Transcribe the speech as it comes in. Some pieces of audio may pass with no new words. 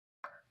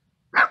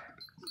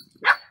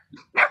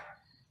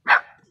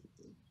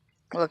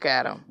Look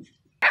at him.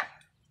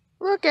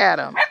 Look at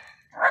him.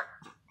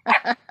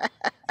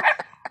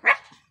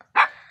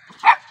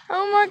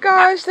 Oh my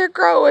gosh, they're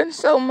growing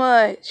so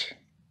much.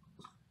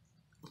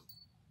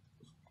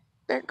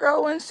 They're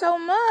growing so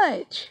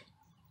much.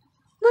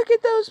 Look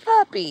at those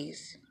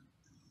puppies.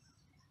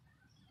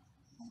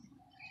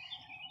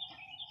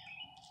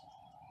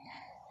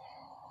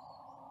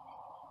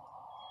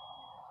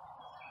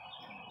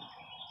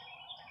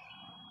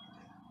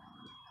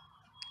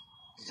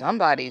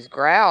 Somebody's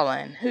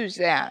growling. Who's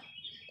that?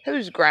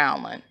 Who's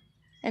growling?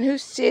 And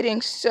who's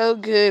sitting so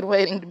good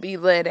waiting to be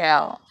let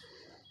out?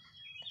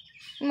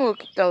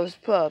 Look at those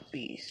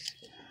puppies.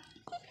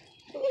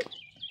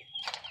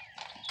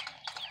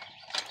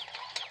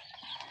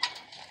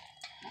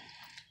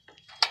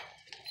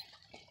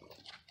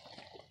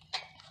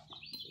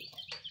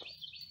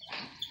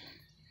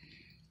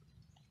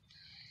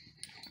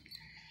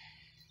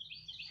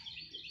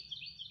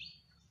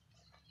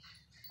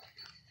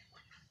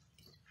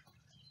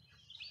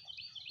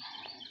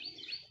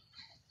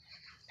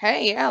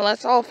 Hey, yeah,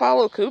 let's all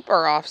follow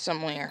Cooper off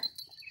somewhere.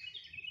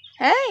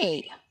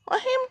 Hey,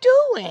 what him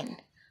doing?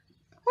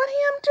 What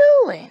him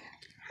doing?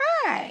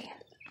 Hi.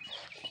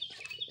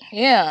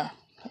 Yeah,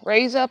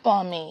 raise up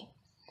on me.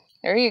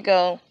 There you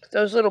go. Put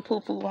those little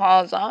poo-poo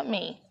paws on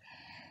me.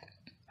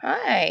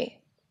 Hi.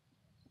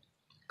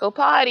 Go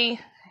potty.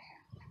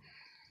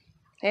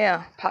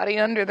 Yeah, potty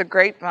under the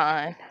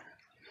grapevine.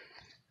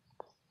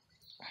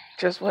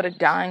 Just what a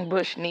dying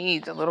bush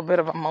needs, a little bit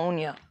of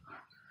ammonia.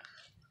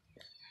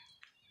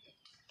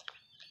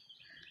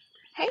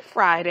 Hey,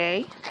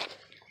 Friday.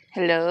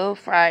 Hello,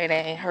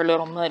 Friday. Her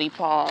little muddy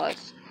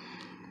paws.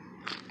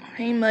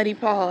 Hey, muddy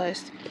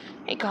paws.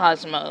 Hey,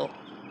 Cosmo.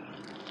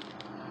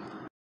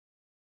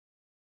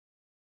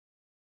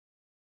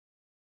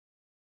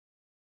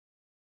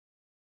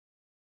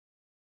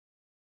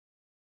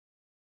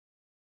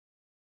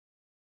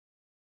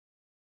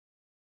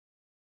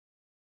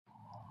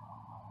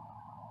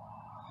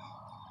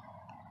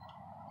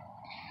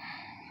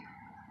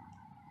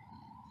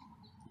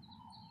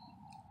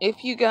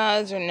 If you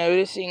guys are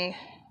noticing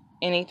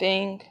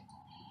anything,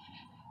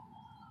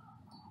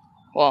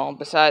 well,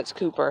 besides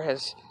Cooper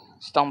has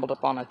stumbled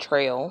upon a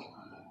trail,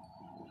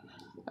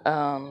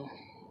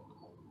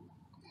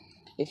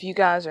 if you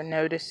guys are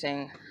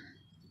noticing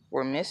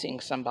we're missing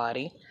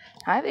somebody,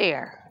 hi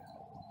there.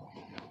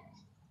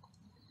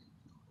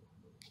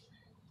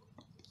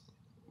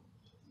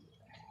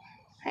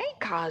 Hey,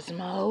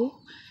 Cosmo.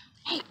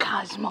 Hey,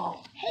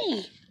 Cosmo.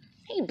 Hey.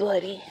 Hey,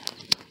 buddy.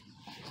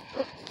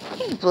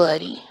 Hey,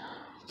 buddy.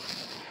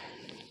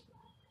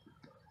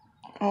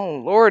 Oh,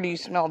 Lord, you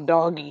smell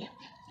doggy.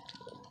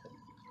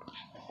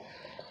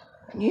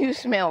 You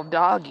smell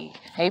doggy.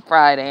 Hey,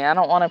 Friday, I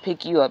don't want to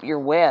pick you up. You're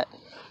wet.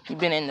 You've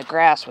been in the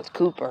grass with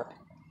Cooper.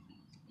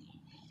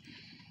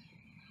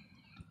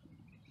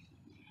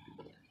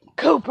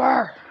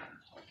 Cooper!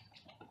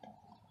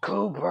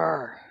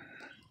 Cooper!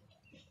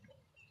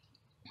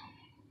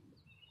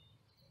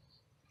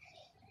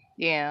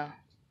 Yeah.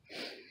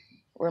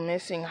 We're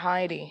missing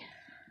Heidi.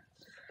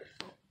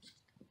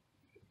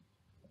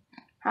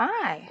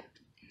 Hi.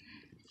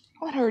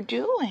 What her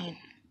doing?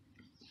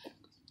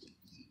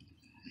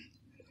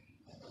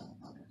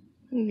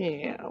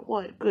 Yeah,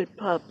 what good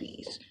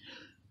puppies.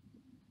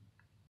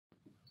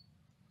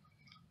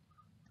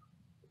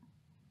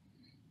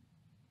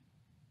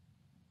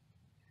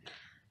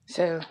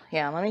 So,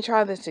 yeah, let me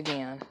try this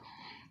again.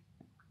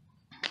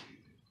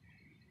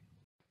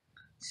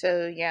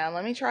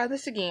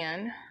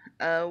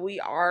 We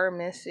are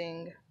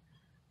missing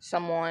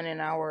someone in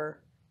our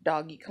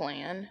doggy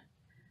clan,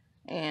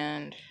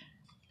 and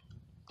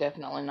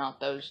definitely not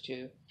those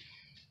two.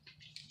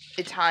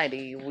 It's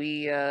Heidi.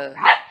 We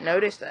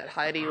noticed that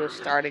Heidi was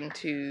starting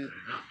to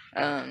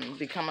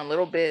become a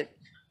little bit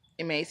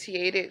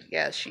emaciated.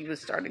 Yeah, she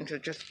was starting to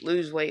just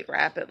lose weight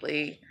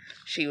rapidly.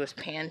 She was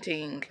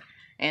panting,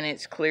 and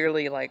it's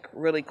clearly like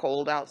really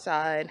cold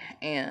outside,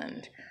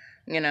 and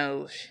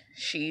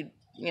she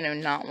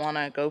not want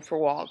to go for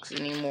walks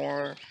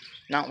anymore,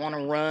 not want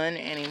to run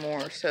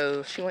anymore.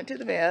 So she went to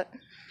the vet,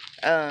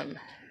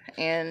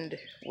 and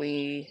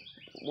we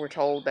were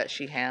told that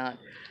she had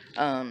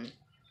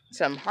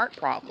some heart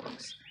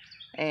problems.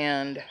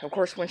 And of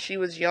course, when she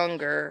was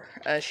younger,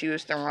 she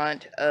was the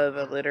runt of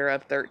a litter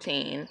of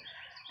 13,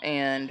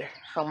 and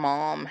her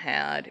mom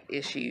had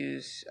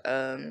issues,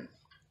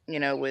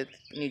 with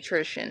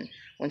nutrition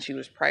when she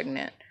was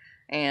pregnant,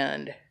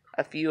 and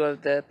a few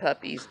of the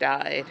puppies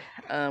died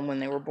when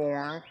they were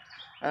born.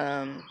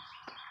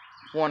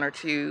 One or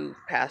two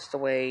passed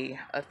away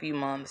a few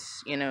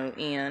months,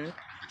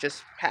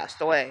 just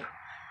passed away.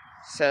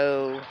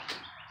 So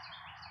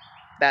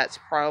that's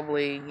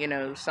probably,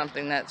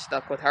 something that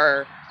stuck with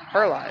her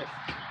life.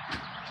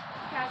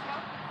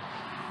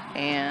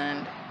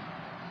 And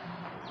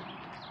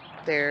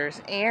there's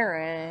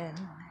Erin.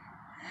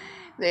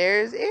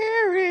 There's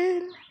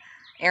Erin.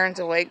 Erin's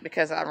awake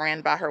because I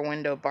ran by her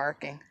window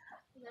barking.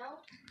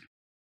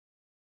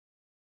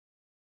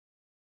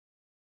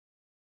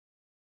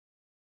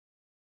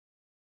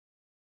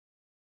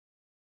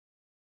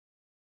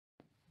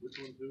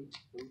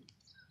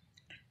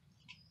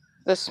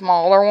 The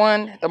smaller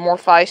one, the more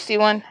feisty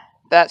one,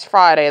 that's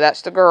Friday.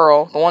 That's the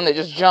girl, the one that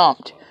just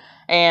jumped.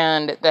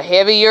 And the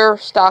heavier,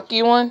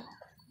 stocky one,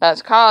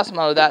 that's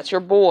Cosmo. That's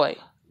your boy.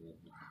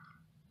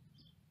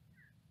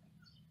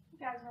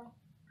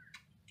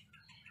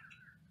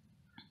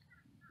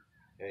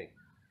 Hey.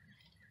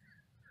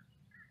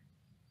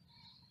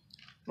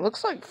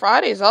 Looks like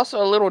Friday's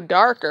also a little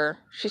darker.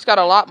 She's got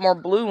a lot more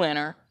blue in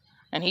her.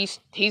 And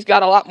he's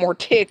got a lot more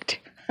ticked.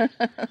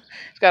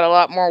 He's got a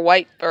lot more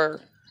white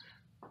fur.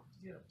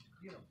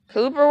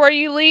 Cooper, where are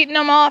you leading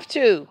them off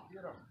to?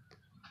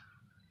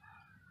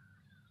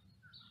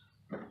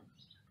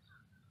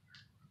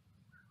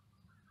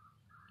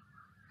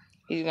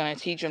 He's going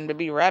to teach them to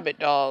be rabbit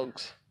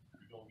dogs.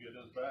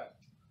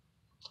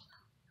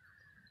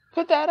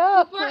 Put that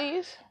up,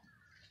 please.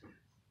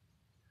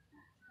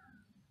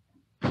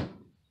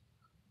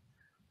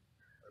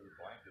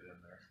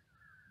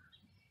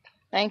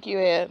 Thank you,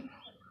 Ed.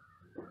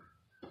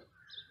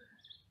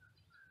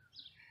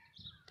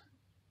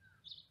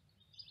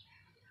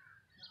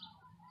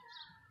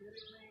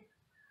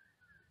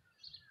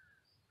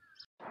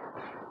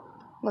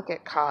 Look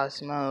at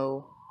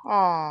Cosmo.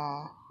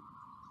 Aww.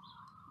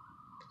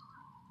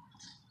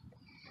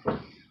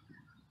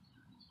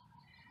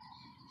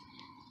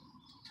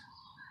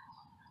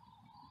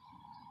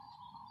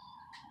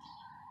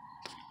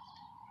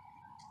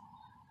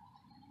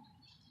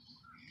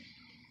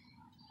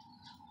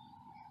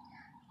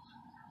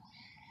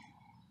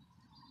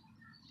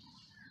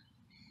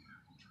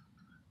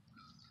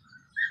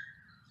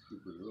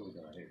 Cooper's really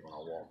gonna hate when I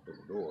walk through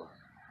the door.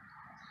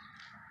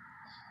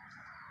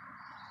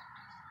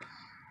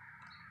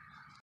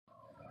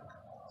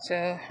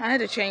 So I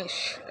had to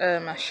change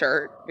my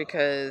shirt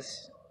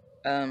because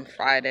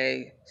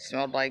Friday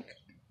smelled like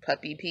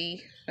puppy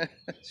pee.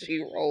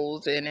 She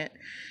rolls in it,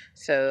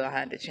 so I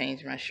had to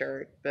change my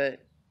shirt. But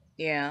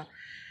yeah,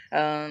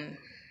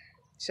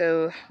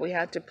 so we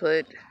had to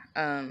put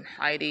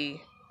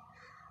Heidi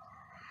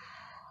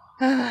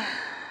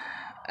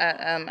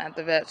at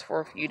the vets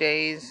for a few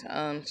days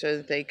so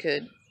that they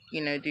could,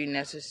 do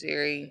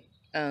necessary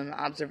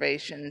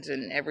observations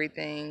and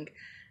everything,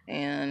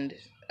 and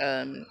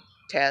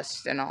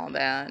tests and all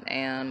that.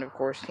 And of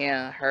course,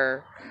 yeah,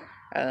 her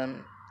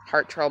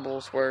heart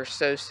troubles were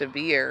so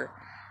severe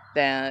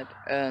that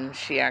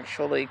she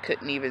actually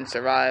couldn't even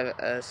survive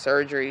a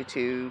surgery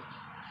to,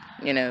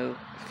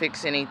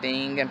 fix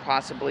anything, and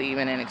possibly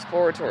even an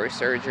exploratory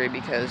surgery,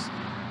 because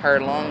her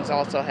lungs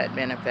also had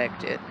been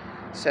affected.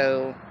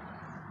 So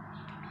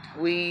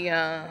we,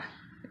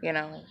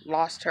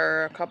 lost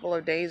her a couple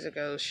of days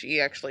ago. She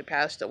actually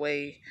passed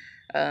away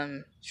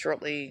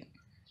shortly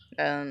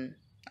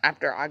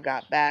after I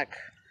got back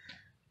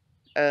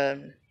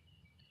to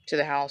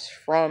the house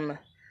from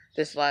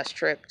this last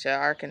trip to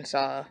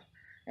Arkansas.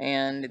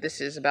 And this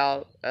is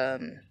about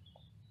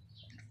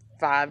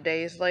 5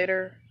 days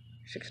later,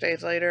 6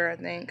 days later, I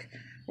think.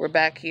 We're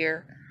back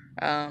here.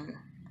 And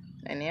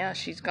yeah,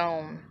 she's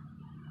gone.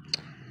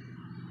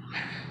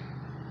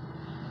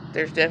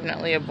 There's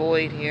definitely a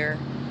void here.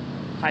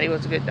 Heidi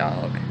was a good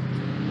dog.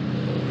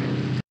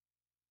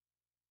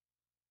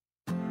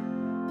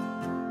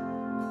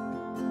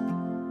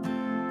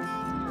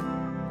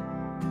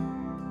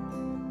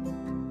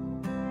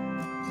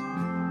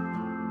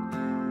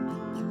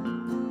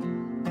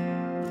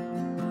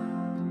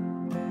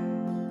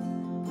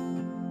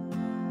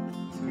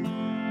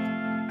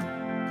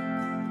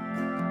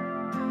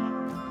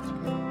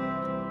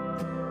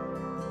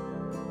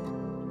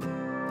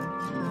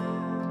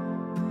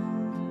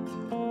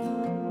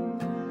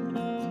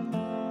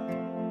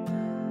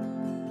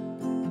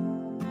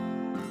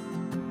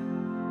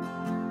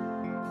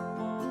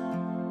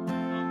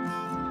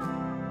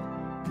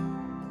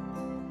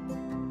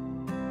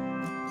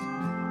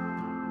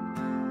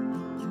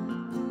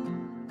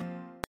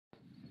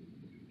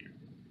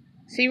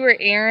 See where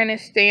Erin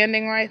is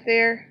standing right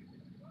there?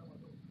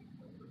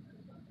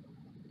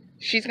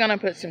 She's going to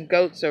put some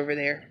goats over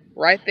there.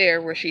 Right there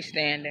where she's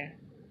standing.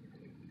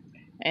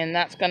 And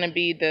that's going to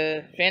be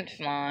the fence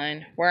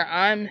line. Where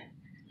I'm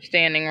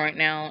standing right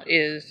now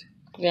is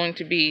going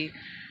to be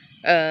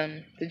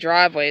the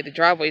driveway. The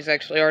driveway's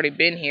actually already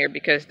been here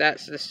because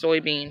that's the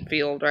soybean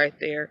field right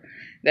there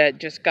that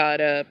just got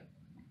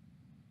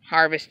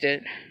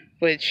harvested.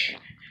 Which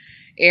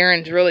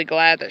Erin's really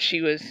glad that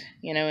she was,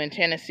 in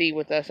Tennessee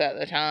with us at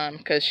the time,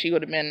 because she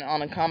would have been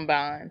on a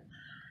combine.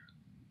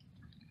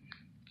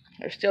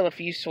 There's still a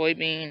few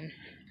soybean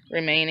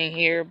remaining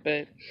here,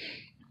 but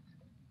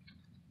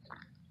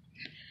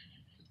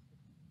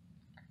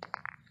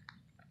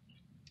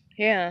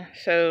yeah,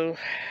 so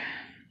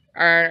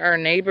our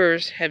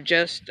neighbors have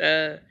just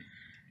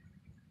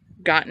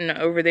gotten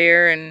over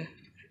there, and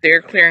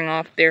they're clearing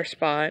off their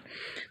spot.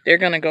 They're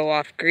going to go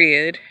off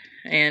grid,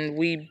 and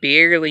we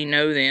barely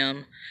know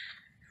them.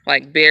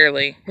 Like,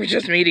 barely. We're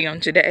just meeting them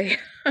today.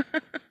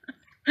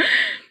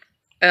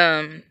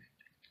 But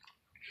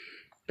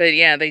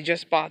yeah, they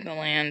just bought the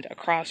land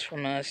across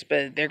from us,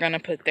 but they're going to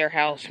put their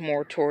house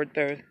more toward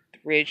the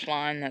ridge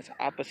line that's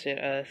opposite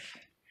us.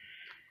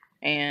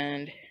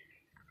 And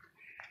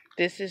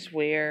this is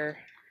where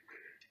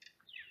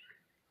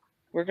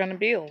we're going to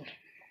build.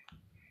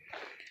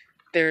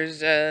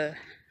 There's a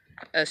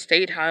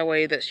state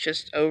highway that's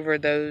just over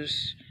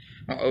those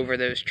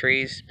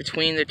trees,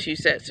 between the two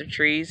sets of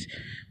trees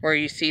where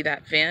you see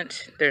that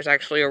fence. There's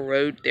actually a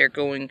road there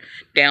going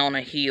down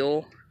a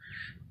hill,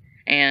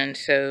 and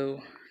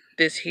so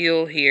this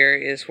hill here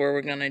is where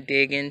we're going to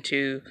dig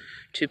into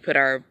to put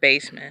our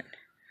basement.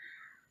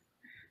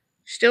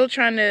 Still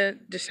trying to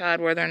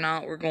decide whether or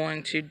not we're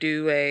going to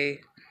do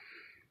a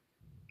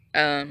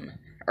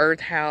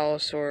earth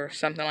house or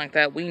something like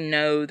that. We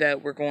know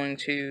that we're going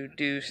to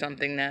do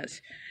something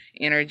that's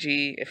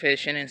energy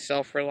efficient and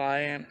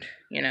self-reliant.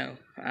 You know,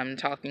 I'm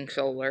talking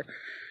solar.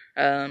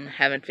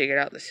 Haven't figured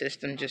out the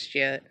system just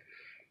yet.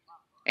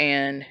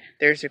 And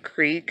there's a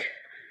creek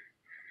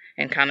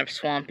and kind of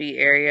swampy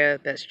area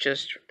that's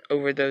just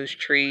over those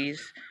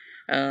trees.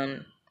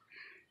 And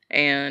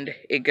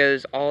it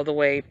goes all the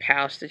way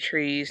past the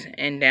trees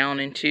and down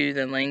into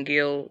the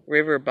Langell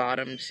River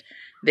bottoms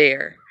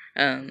there.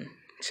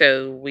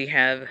 So we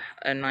have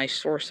a nice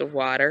source of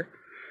water.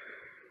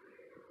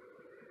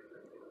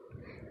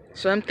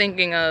 So I'm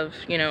thinking of,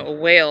 you know, a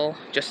well,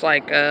 just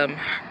like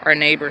our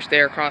neighbors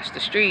there across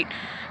the street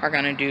are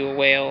going to do a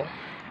well.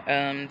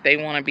 They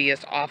want to be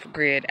as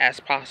off-grid as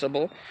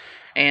possible,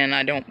 and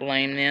I don't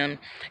blame them.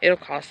 It'll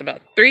cost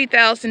about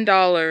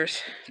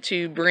 $3,000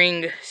 to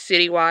bring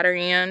city water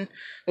in,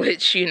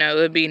 which, you know,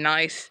 would be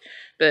nice.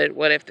 But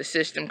what if the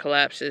system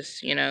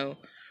collapses, you know,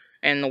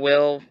 and the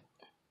well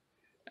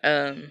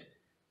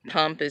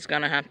pump is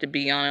going to have to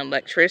be on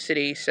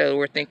electricity, so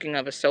we're thinking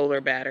of a solar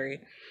battery.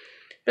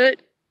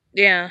 But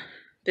yeah,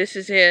 this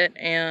is it,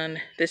 and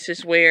this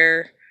is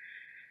where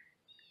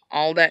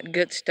all that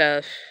good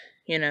stuff,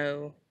 you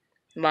know,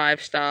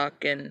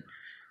 livestock and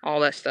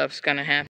all that stuff's going to happen.